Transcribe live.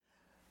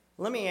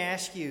Let me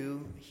ask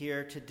you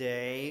here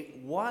today,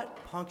 what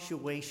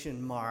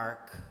punctuation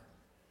mark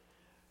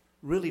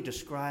really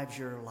describes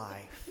your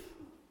life?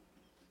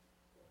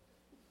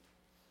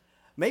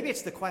 Maybe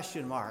it's the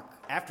question mark.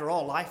 After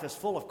all, life is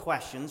full of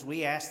questions.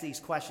 We ask these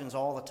questions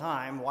all the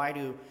time. Why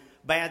do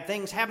bad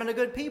things happen to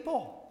good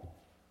people?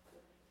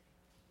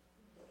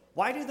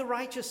 Why do the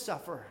righteous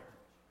suffer?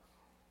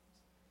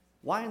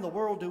 Why in the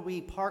world do we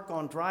park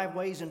on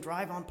driveways and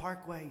drive on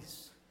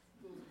parkways?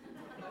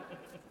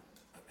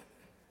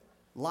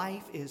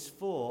 Life is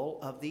full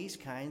of these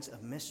kinds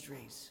of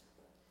mysteries.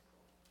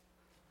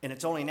 And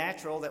it's only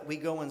natural that we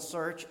go in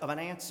search of an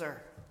answer,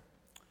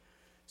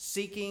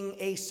 seeking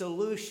a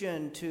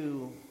solution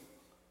to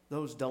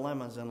those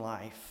dilemmas in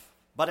life.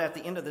 But at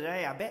the end of the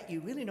day, I bet you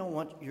really don't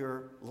want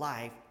your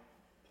life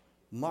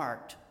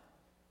marked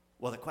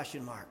with a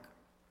question mark.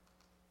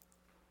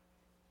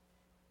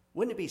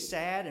 Wouldn't it be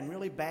sad and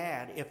really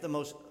bad if the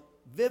most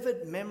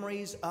vivid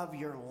memories of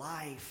your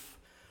life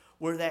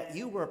were that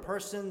you were a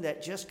person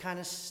that just kind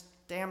of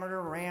stammered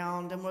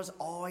around and was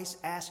always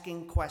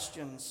asking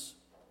questions,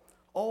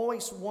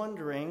 always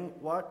wondering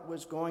what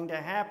was going to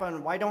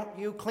happen? Why don't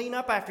you clean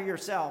up after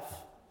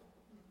yourself?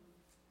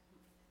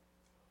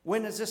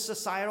 When is this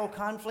societal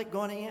conflict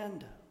going to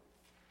end?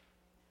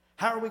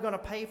 How are we going to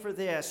pay for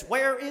this?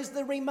 Where is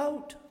the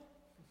remote?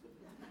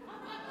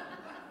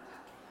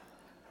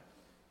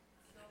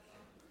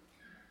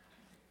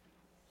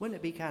 Wouldn't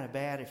it be kind of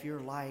bad if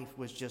your life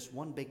was just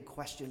one big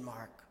question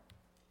mark?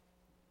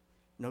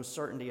 No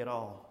certainty at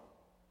all.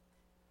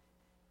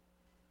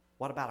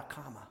 What about a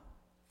comma?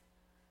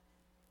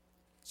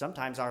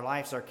 Sometimes our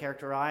lives are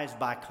characterized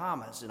by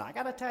commas, and I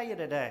got to tell you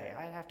today,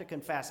 I have to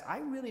confess, I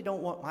really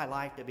don't want my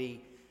life to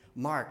be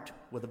marked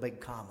with a big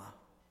comma.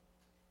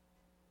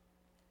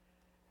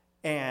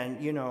 And,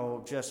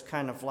 just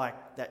kind of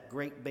like that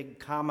great big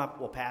comma,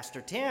 well,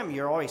 Pastor Tim,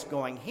 you're always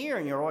going here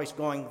and you're always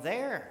going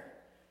there.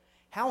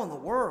 How in the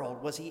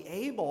world was he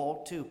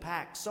able to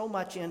pack so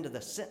much into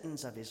the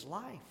sentence of his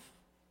life?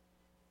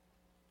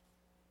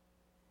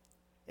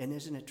 And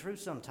isn't it true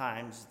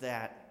sometimes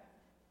that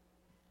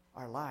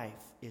our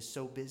life is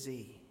so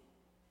busy,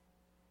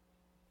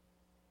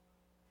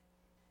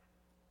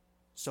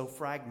 so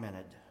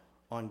fragmented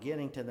on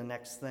getting to the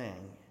next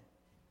thing,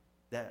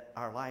 that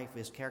our life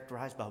is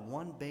characterized by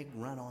one big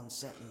run-on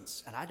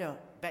sentence? And I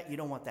bet you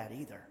don't want that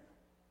either.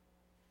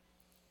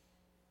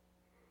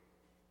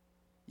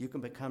 You can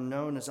become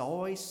known as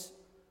always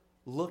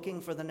looking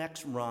for the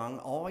next rung,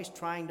 always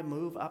trying to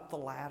move up the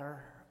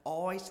ladder,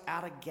 always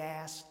out of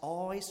gas,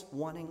 always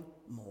wanting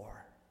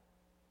more.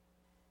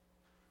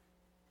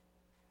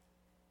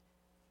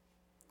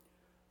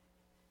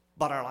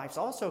 But our lives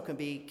also can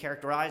be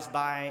characterized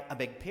by a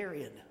big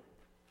period.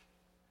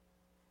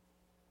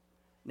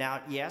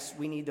 Now, yes,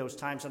 we need those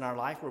times in our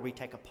life where we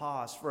take a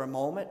pause for a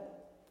moment,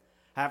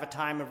 have a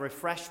time of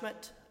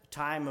refreshment, a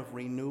time of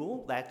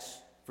renewal, that's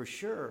for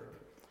sure.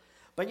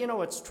 But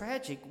it's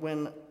tragic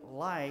when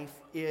life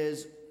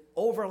is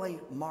overly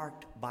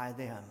marked by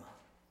them.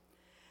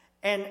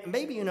 And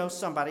maybe you know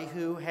somebody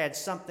who had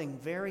something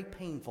very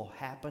painful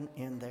happen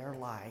in their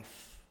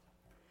life,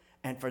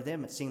 and for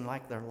them it seemed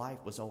like their life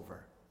was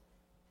over.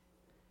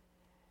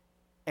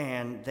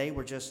 And they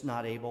were just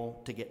not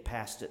able to get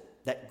past it.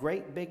 That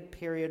great big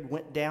period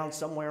went down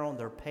somewhere on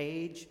their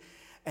page,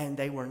 and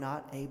they were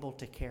not able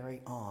to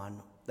carry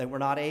on. They were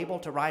not able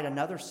to write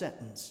another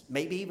sentence,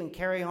 maybe even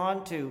carry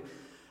on to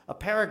a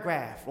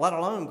paragraph, let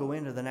alone go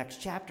into the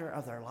next chapter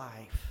of their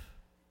life.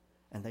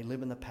 And they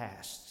live in the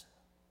past.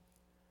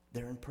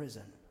 They're in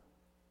prison.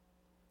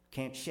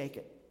 Can't shake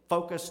it.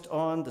 Focused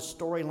on the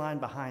storyline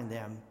behind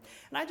them.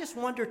 And I just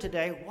wonder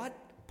today, what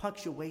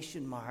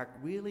punctuation mark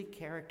really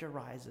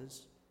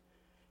characterizes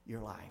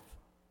your life?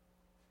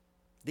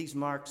 These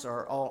marks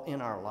are all in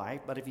our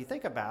life, but if you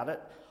think about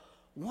it,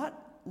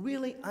 what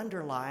really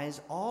underlies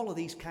all of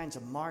these kinds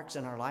of marks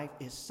in our life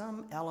is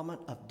some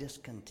element of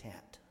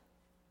discontent.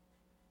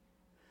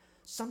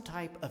 Some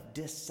type of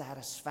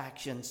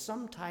dissatisfaction,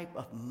 some type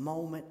of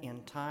moment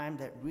in time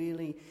that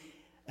really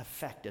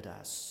affected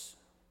us.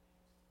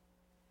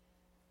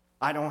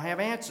 I don't have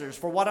answers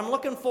for what I'm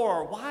looking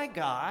for. Why,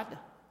 God?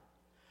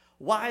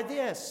 Why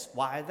this?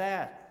 Why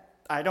that?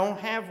 I don't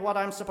have what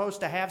I'm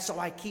supposed to have, so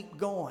I keep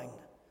going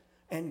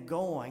and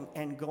going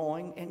and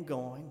going and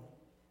going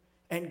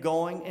and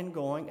going and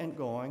going and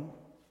going.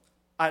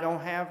 I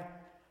don't have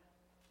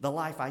the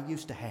life I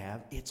used to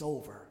have. It's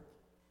over.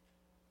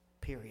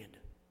 Period.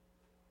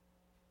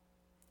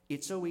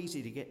 It's so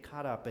easy to get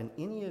caught up in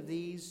any of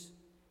these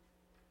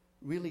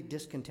really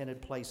discontented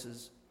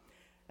places.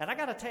 And I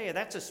got to tell you,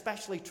 that's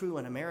especially true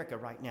in America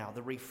right now.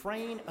 The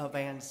refrain of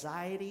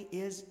anxiety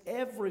is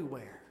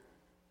everywhere.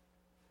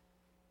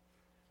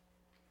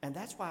 And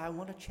that's why I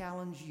want to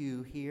challenge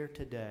you here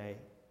today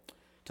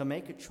to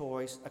make a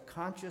choice, a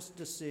conscious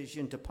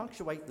decision to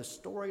punctuate the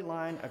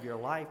storyline of your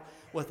life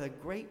with a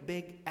great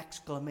big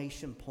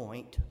exclamation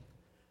point.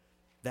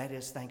 That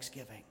is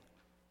Thanksgiving.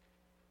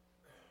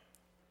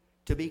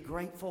 To be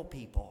grateful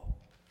people,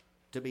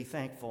 to be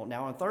thankful.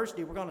 Now on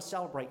Thursday, we're going to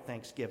celebrate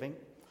Thanksgiving.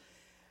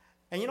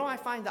 And I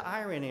find the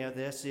irony of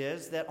this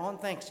is that on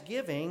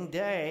Thanksgiving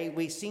Day,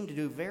 we seem to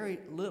do very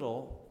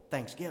little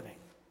Thanksgiving.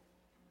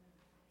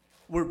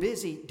 We're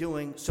busy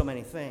doing so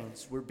many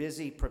things. We're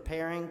busy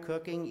preparing,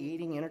 cooking,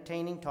 eating,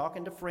 entertaining,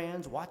 talking to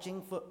friends,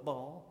 watching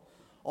football,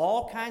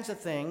 all kinds of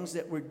things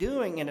that we're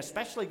doing, and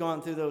especially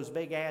going through those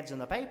big ads in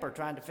the paper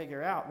trying to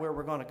figure out where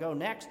we're going to go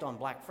next on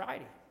Black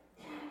Friday.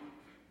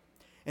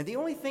 And the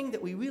only thing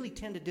that we really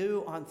tend to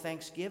do on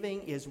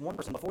Thanksgiving is one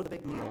person before the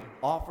big meal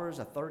offers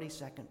a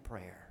 30-second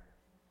prayer.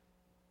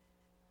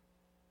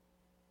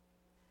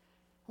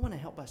 I want to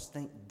help us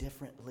think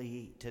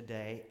differently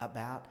today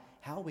about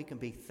how we can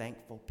be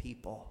thankful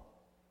people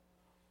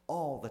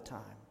all the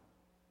time.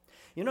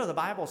 The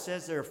Bible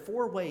says there are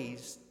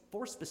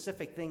 4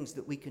 specific things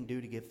that we can do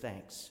to give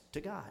thanks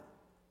to God.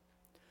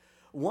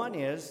 One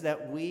is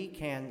that we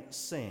can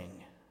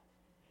sing.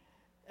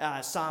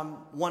 Psalm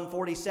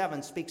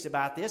 147 speaks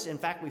about this. In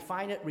fact, we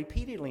find it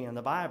repeatedly in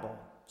the Bible.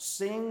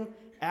 Sing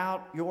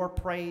out your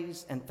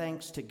praise and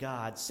thanks to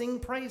God.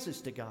 Sing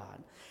praises to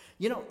God.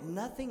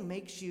 Nothing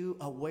makes you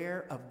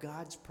aware of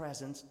God's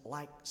presence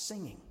like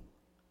singing.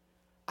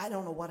 I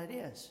don't know what it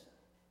is,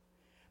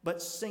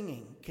 but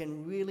singing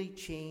can really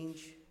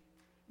change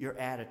your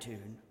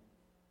attitude.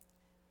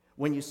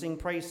 When you sing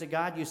praise to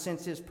God, you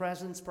sense His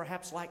presence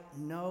perhaps like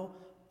no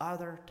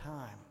other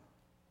time.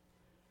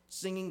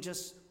 Singing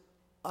just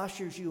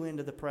ushers you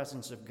into the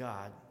presence of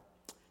God.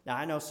 Now,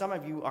 I know some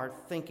of you are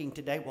thinking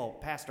today, well,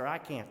 Pastor, I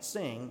can't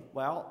sing.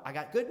 Well, I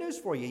got good news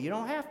for you. You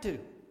don't have to.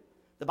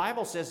 The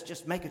Bible says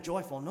just make a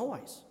joyful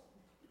noise.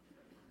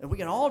 And we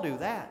can all do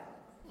that.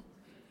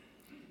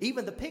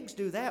 Even the pigs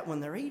do that when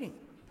they're eating.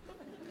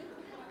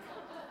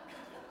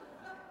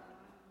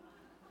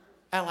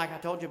 And like I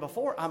told you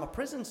before, I'm a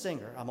prison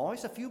singer. I'm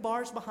always a few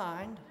bars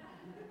behind.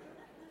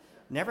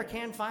 Never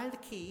can find the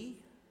key.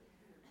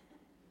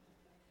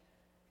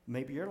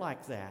 Maybe you're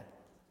like that.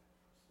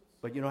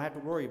 But you don't have to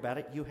worry about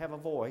it. You have a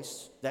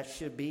voice that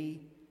should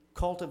be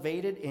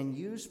cultivated and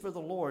used for the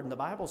Lord. And the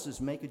Bible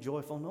says make a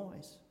joyful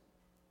noise.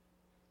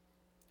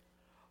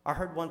 I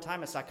heard one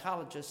time a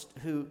psychologist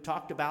who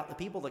talked about the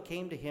people that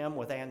came to him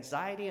with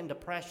anxiety and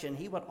depression.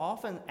 He would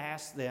often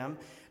ask them,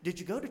 did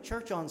you go to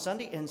church on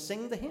Sunday and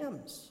sing the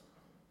hymns?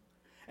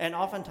 And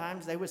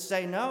oftentimes they would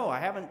say, no, I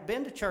haven't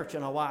been to church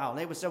in a while. And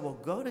they would say, well,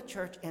 go to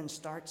church and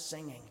start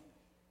singing.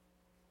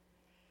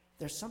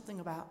 There's something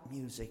about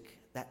music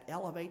that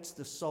elevates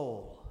the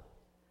soul.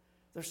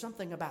 There's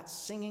something about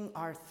singing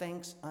our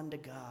thanks unto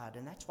God.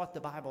 And that's what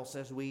the Bible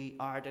says we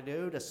are to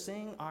do, to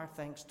sing our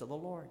thanks to the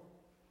Lord.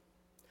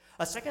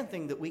 A second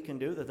thing that we can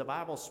do that the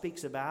Bible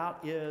speaks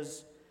about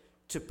is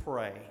to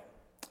pray.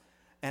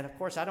 And of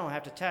course, I don't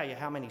have to tell you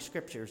how many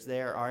scriptures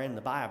there are in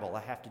the Bible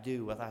that have to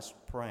do with us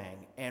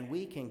praying. And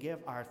we can give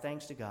our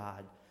thanks to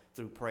God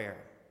through prayer.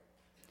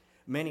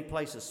 Many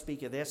places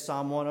speak of this.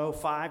 Psalm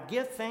 105,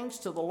 give thanks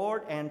to the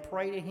Lord and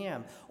pray to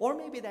Him. Or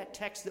maybe that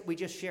text that we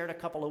just shared a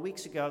couple of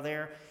weeks ago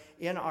there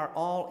in our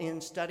all-in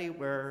study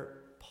where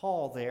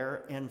Paul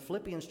there in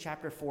Philippians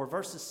chapter 4,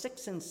 verses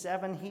 6 and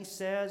 7, he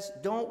says,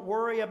 don't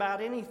worry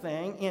about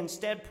anything.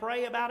 Instead,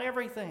 pray about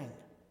everything.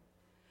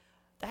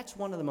 That's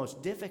one of the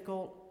most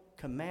difficult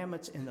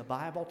commandments in the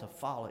Bible to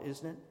follow,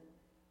 isn't it?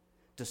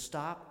 To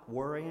stop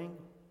worrying.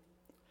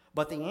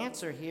 But the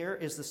answer here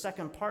is the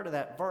second part of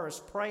that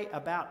verse, pray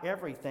about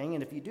everything.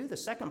 And if you do the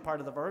second part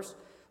of the verse,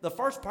 the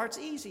first part's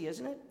easy,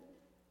 isn't it?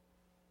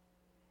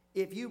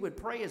 If you would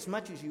pray as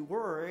much as you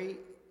worry,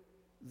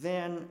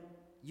 then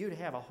you'd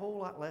have a whole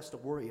lot less to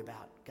worry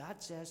about.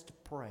 God says to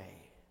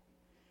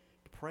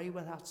pray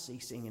without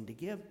ceasing and to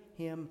give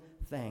Him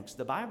thanks.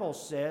 The Bible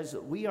says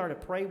that we are to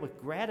pray with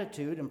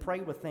gratitude and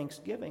pray with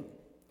thanksgiving.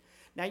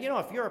 Now,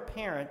 if you're a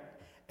parent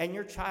and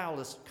your child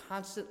is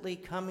constantly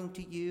coming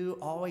to you,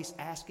 always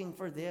asking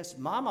for this,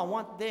 Mom, I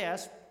want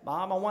this,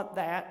 Mom, I want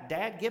that,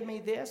 Dad, give me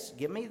this,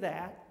 give me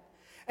that,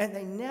 and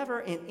they never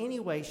in any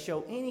way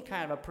show any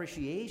kind of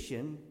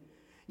appreciation,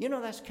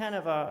 that's kind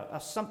of a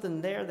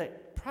something there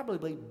that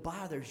probably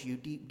bothers you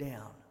deep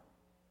down.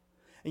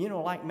 And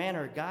like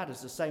manner of God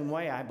is the same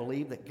way, I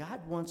believe, that God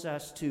wants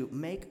us to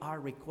make our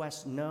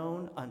requests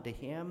known unto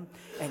Him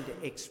and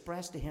to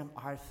express to Him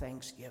our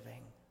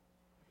thanksgiving,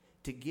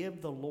 to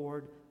give the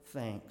Lord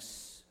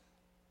thanks.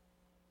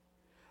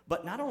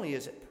 But not only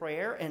is it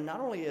prayer and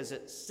not only is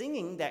it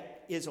singing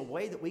that is a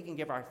way that we can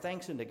give our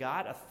thanks unto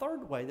God, a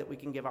third way that we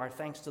can give our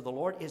thanks to the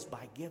Lord is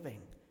by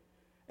giving.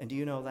 And do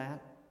you know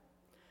that?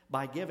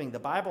 By giving. The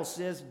Bible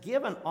says,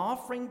 give an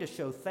offering to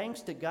show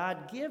thanks to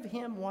God. Give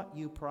Him what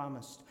you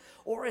promised.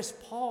 Or as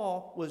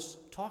Paul was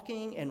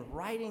talking and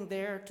writing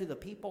there to the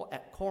people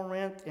at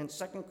Corinth in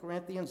 2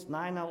 Corinthians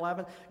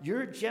 9:11,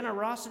 your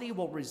generosity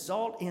will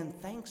result in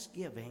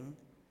thanksgiving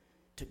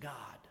to God.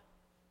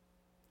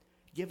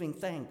 Giving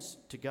thanks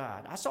to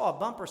God. I saw a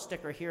bumper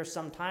sticker here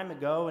some time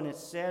ago and it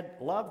said,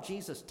 love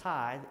Jesus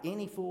tithe,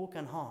 any fool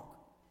can honk.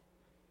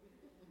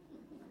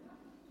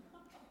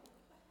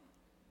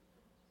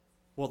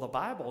 Well, the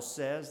Bible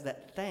says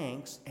that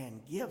thanks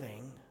and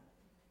giving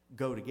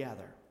go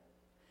together.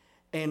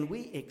 And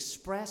we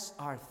express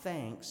our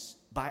thanks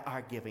by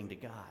our giving to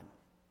God.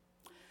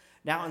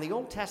 Now, in the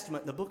Old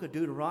Testament, the book of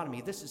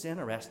Deuteronomy, this is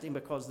interesting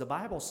because the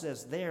Bible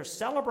says there,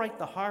 celebrate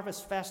the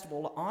harvest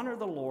festival to honor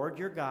the Lord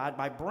your God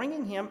by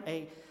bringing him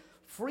a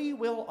free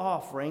will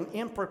offering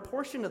in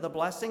proportion to the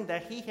blessing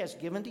that he has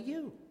given to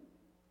you.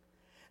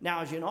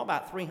 Now, as you know,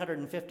 about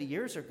 350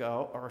 years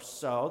ago or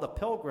so, the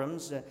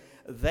Pilgrims,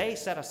 they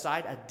set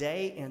aside a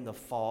day in the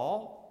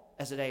fall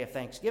as a day of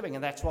Thanksgiving,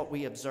 and that's what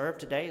we observe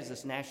today as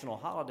this national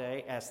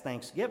holiday as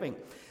Thanksgiving.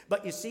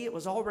 But you see, it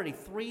was already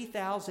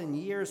 3,000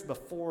 years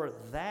before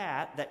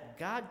that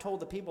God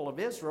told the people of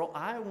Israel,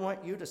 I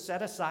want you to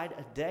set aside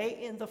a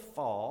day in the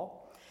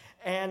fall,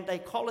 and they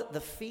call it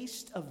the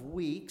Feast of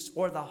Weeks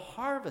or the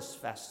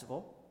Harvest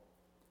Festival.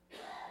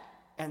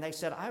 And they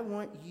said, I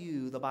want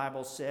you, the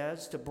Bible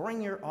says, to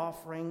bring your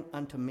offering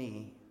unto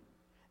me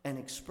and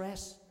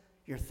express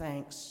your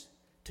thanks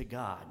to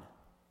God.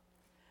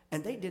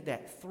 And they did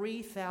that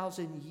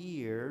 3,000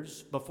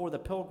 years before the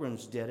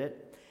Pilgrims did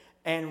it.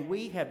 And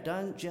we have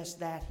done just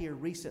that here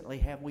recently,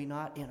 have we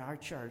not, in our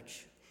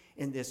church,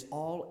 in this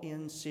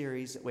All-In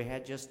series that we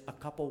had just a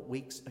couple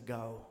weeks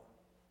ago.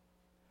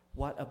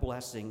 What a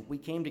blessing. We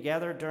came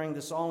together during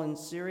this All-In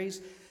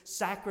series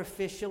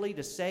sacrificially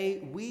to say,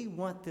 we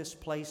want this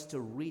place to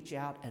reach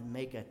out and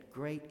make a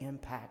great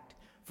impact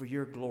for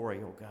your glory,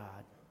 oh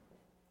God.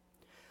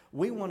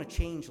 We want to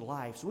change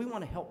lives. We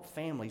want to help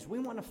families. We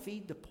want to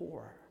feed the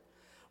poor.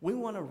 We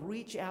want to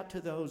reach out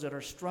to those that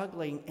are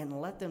struggling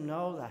and let them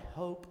know the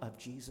hope of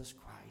Jesus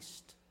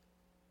Christ.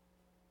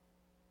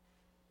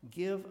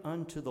 Give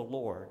unto the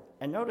Lord.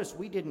 And notice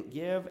we didn't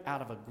give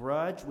out of a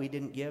grudge. We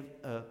didn't give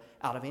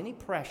out of any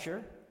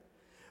pressure.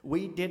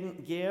 We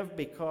didn't give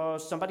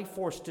because somebody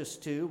forced us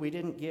to. We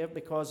didn't give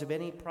because of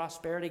any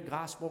prosperity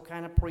gospel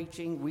kind of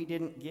preaching. We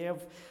didn't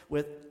give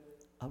with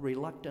a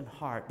reluctant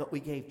heart, but we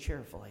gave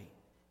cheerfully.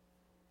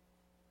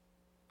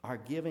 Our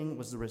giving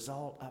was the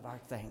result of our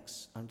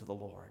thanks unto the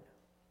Lord.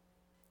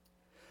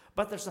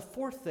 But there's a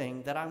fourth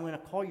thing that I want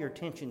to call your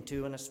attention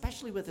to, and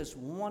especially with this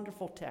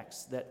wonderful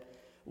text that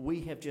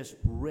we have just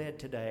read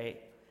today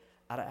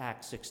out of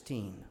Acts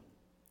 16.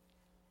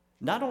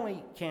 Not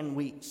only can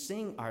we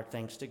sing our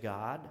thanks to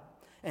God,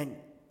 and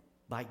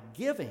by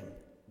giving,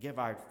 give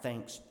our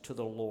thanks to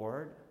the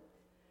Lord,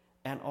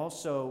 and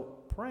also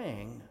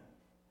praying,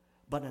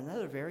 but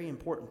another very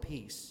important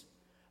piece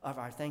of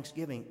our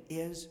thanksgiving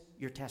is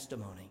your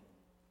testimony.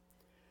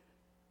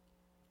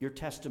 Your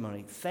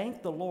testimony.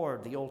 Thank the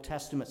Lord, the Old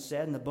Testament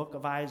said in the book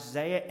of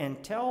Isaiah,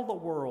 and tell the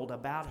world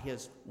about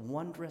his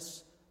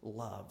wondrous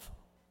love.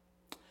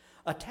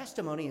 A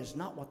testimony is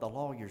not what the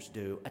lawyers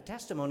do. A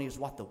testimony is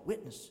what the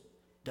witness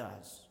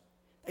does.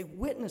 They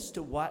witness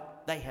to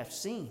what they have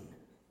seen.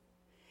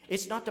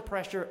 It's not to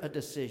pressure a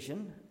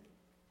decision.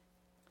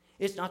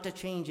 It's not to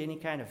change any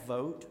kind of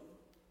vote.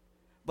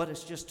 But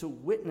it's just to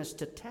witness,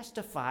 to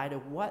testify to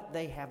what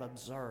they have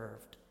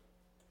observed,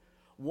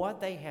 what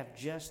they have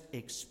just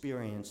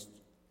experienced.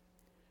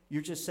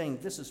 You're just saying,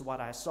 this is what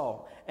I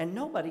saw. And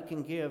nobody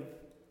can give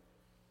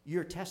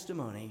your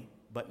testimony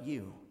but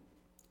you.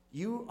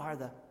 You are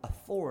the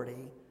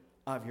authority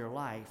of your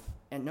life,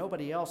 and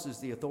nobody else is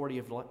the authority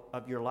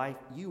of your life.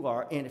 You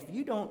are. And if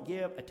you don't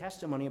give a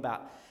testimony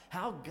about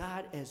how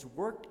God has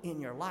worked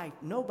in your life,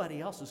 nobody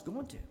else is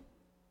going to.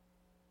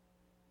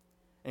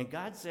 And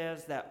God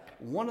says that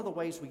one of the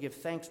ways we give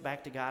thanks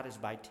back to God is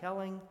by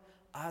telling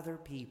other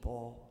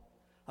people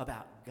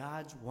about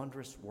God's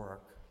wondrous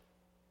work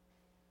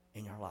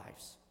in your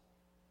lives.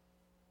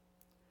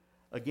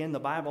 Again,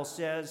 the Bible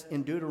says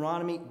in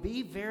Deuteronomy,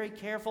 be very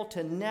careful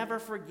to never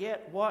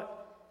forget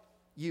what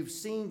you've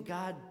seen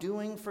God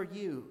doing for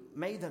you.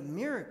 May the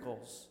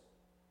miracles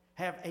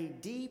have a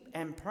deep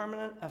and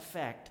permanent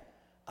effect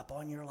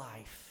upon your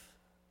life.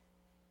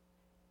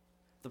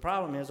 The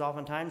problem is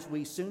oftentimes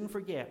we soon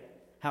forget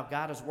how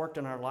God has worked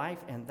in our life,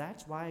 and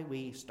that's why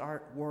we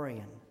start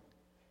worrying,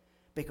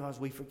 because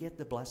we forget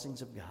the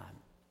blessings of God.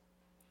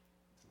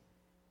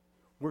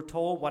 We're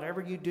told whatever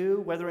you do,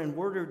 whether in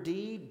word or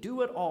deed,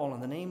 do it all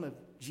in the name of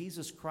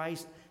Jesus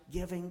Christ,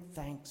 giving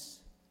thanks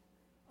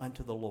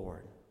unto the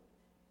Lord.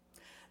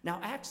 Now,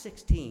 Acts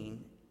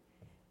 16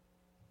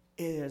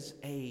 is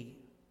a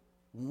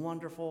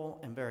wonderful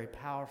and very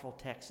powerful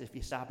text if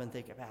you stop and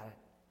think about it.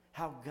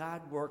 How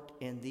God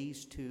worked in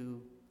these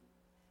two,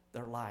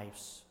 their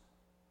lives.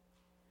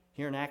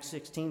 Here in Acts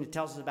 16, it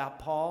tells us about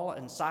Paul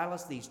and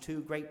Silas, these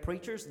two great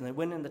preachers, and they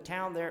went in the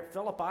town there at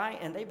Philippi,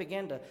 and they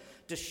began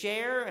to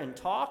share and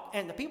talk,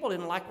 and the people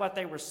didn't like what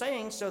they were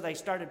saying, so they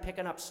started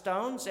picking up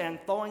stones and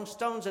throwing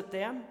stones at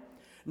them.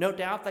 No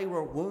doubt they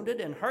were wounded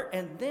and hurt,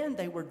 and then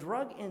they were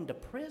dragged into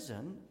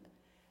prison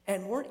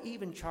and weren't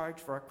even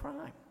charged for a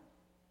crime.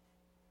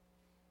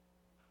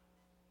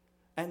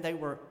 And they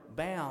were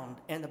bound,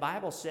 and the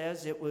Bible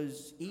says it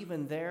was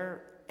even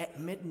there at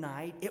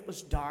midnight. It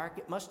was dark.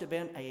 It must have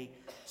been a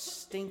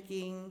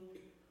stinking,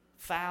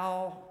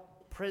 foul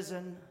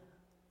prison.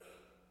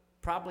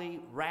 Probably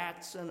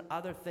rats and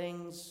other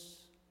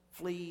things,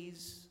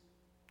 fleas.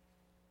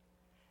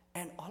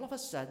 And all of a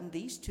sudden,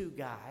 these two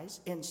guys,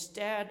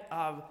 instead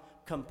of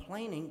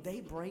complaining, they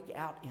break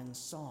out in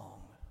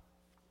song.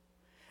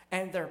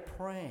 and they're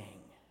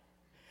praying,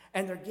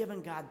 and they're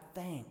giving God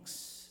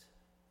thanks.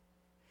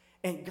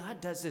 And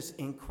God does this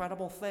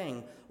incredible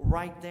thing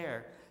right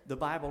there. The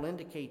Bible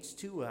indicates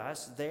to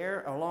us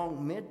there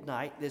along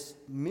midnight, this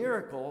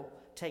miracle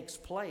takes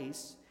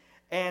place.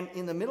 And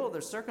in the middle of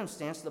the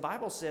circumstance, the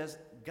Bible says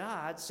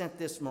God sent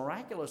this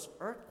miraculous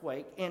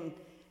earthquake, and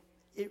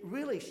it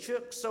really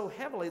shook so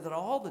heavily that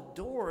all the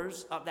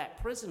doors of that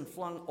prison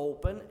flung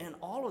open and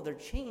all of their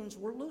chains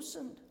were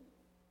loosened.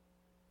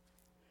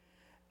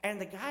 And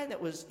the guy that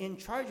was in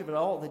charge of it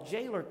all, the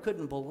jailer,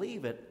 couldn't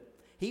believe it.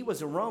 He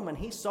was a Roman.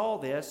 He saw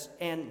this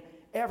and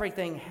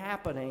everything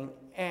happening,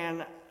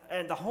 and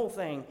the whole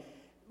thing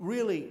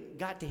really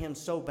got to him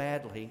so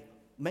badly,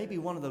 maybe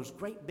one of those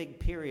great big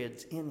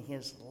periods in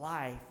his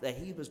life, that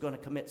he was going to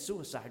commit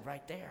suicide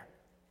right there.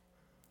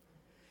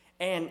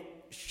 And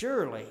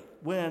surely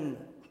when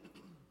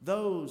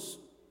those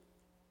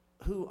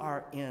who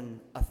are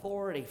in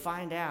authority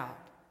find out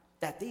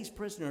that these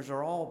prisoners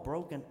are all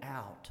broken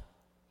out,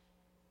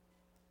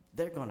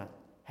 they're going to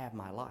have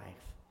my life.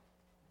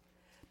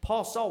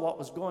 Paul saw what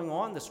was going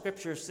on. The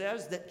scripture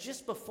says that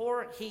just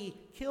before he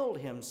killed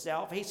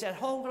himself, he said,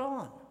 hold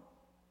on,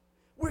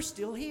 we're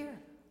still here.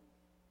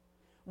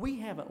 We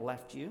haven't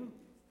left you.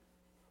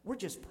 We're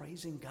just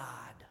praising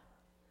God,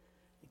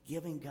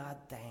 giving God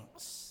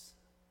thanks.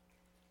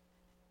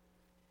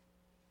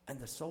 And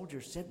the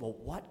soldier said, well,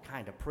 what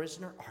kind of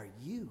prisoner are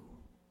you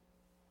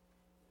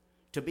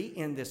to be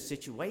in this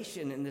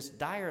situation, in this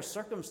dire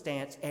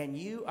circumstance, and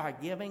you are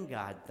giving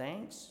God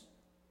thanks?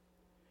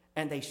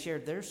 And they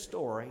shared their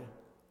story.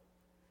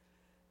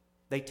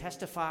 They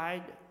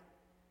testified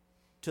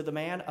to the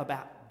man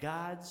about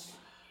God's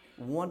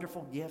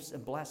wonderful gifts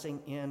and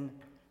blessing in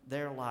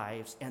their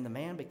lives. And the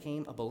man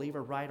became a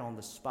believer right on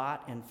the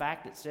spot. In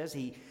fact, it says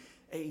he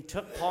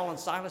took Paul and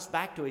Silas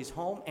back to his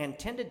home and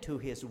tended to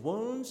his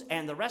wounds.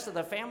 And the rest of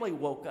the family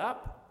woke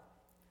up.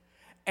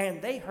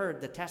 And they heard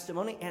the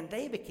testimony. And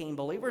they became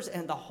believers.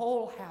 And the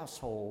whole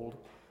household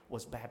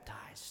was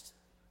baptized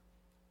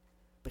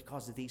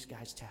because of these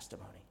guys'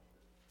 testimony.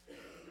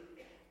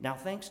 Now,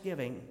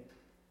 Thanksgiving,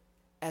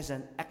 as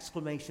an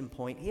exclamation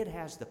point, it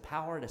has the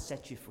power to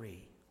set you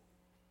free.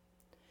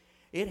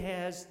 It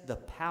has the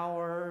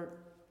power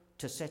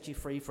to set you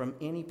free from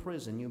any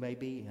prison you may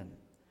be in.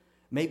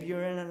 Maybe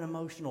you're in an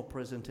emotional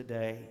prison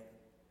today.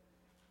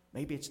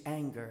 Maybe it's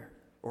anger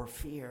or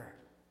fear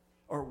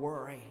or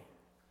worry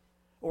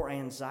or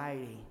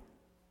anxiety.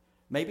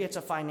 Maybe it's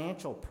a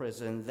financial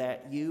prison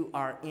that you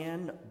are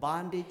in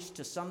bondage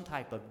to some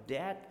type of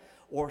debt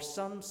or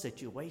some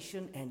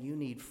situation and you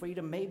need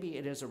freedom. Maybe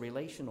it is a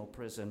relational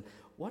prison.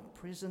 What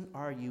prison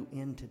are you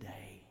in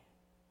today?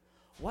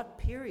 What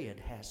period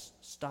has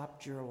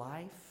stopped your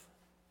life?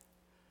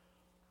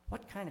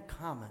 What kind of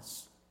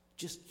commas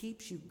just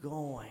keeps you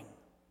going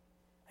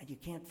and you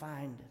can't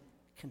find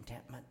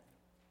contentment?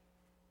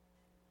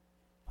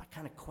 What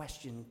kind of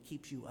question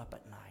keeps you up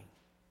at night?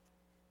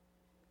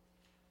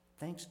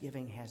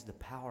 Thanksgiving has the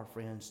power,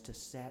 friends, to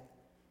set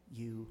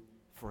you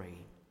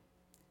free.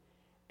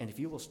 And if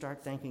you will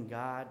start thanking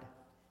God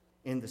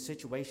in the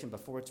situation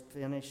before it's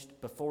finished,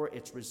 before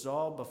it's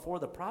resolved, before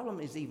the problem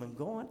is even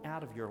going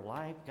out of your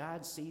life,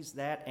 God sees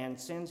that and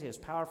sends his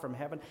power from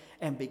heaven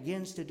and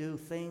begins to do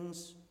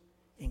things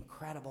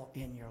incredible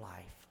in your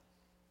life.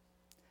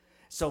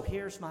 So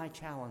here's my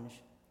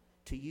challenge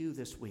to you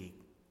this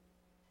week,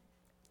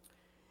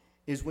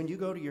 is when you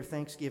go to your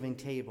Thanksgiving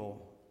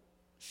table,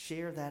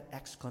 share that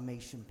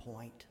exclamation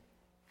point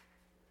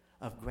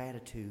of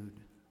gratitude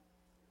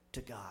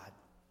to God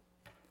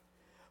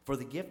for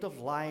the gift of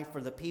life,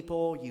 for the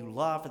people you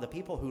love, for the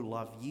people who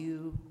love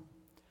you,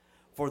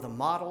 for the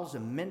models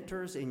and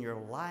mentors in your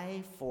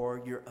life,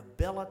 for your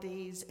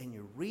abilities and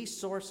your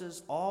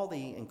resources, all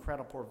the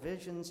incredible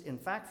provisions. In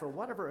fact, for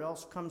whatever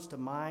else comes to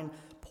mind,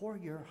 pour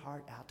your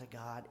heart out to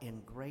God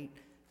in great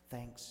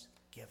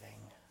thanksgiving.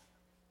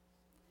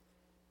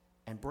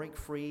 And break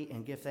free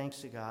and give thanks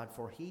to God,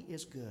 for he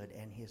is good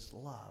and his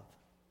love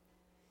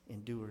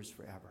endures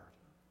forever.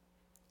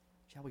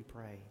 Shall we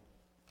pray?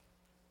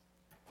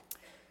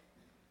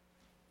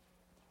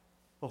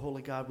 Oh,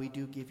 holy God, we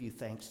do give you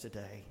thanks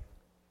today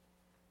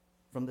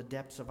from the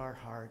depths of our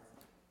heart.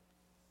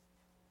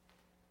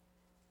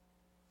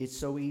 It's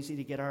so easy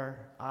to get our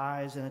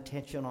eyes and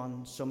attention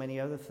on so many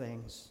other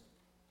things,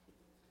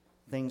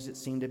 things that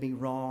seem to be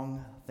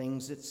wrong,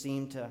 things that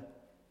seem to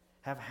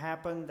have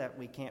happened that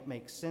we can't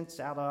make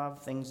sense out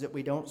of, things that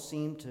we don't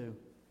seem to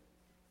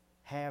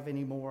have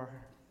anymore,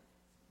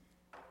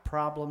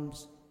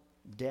 problems,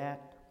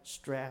 debt,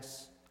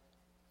 stress.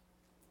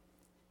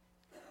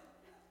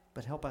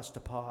 But help us to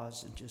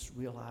pause and just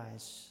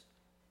realize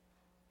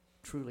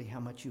truly how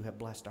much you have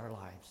blessed our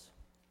lives.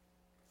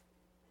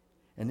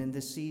 And in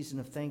this season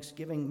of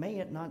Thanksgiving, may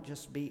it not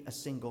just be a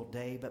single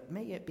day, but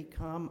may it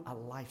become a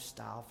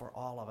lifestyle for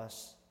all of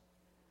us.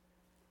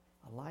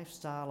 A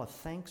lifestyle of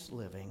thanks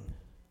living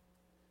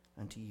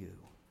unto you.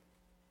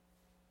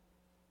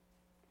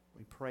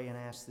 We pray and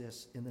ask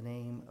this in the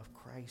name of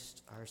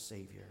Christ our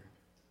Savior.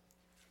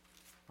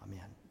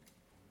 Amen.